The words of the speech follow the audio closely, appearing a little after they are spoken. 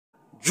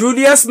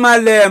Julius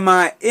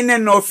Malema, in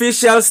an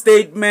official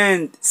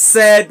statement,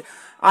 said,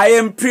 "I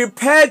am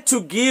prepared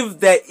to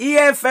give the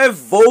EFF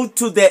vote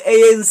to the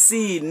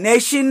ANC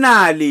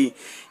nationally.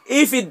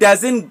 If it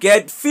doesn't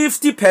get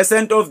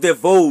 50% of the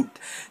vote,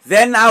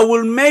 then I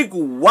will make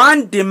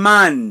one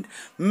demand: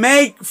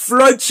 make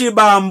Floyd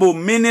Shivambu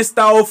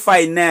Minister of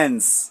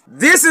Finance."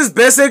 This is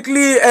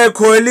basically a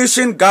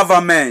coalition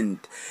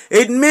government.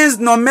 It means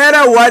no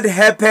matter what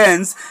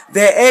happens,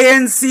 the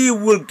ANC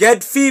will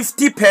get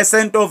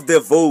 50% of the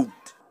vote.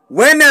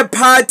 When a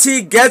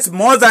party gets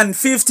more than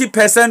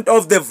 50%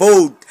 of the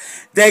vote,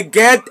 they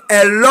get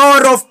a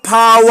lot of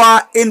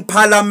power in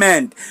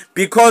parliament,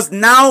 because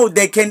now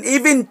they can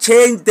even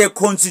change the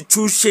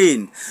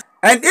constitution.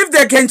 And if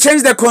they can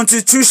change the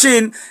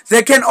constitution,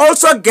 they can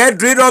also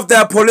get rid of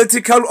their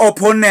political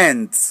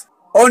opponents.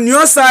 On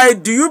your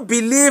side, do you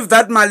believe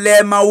that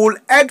Malema will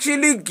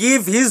actually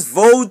give his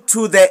vote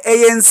to the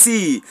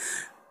ANC?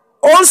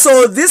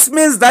 Also, this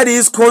means that he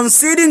is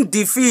conceding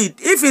defeat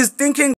if he's thinking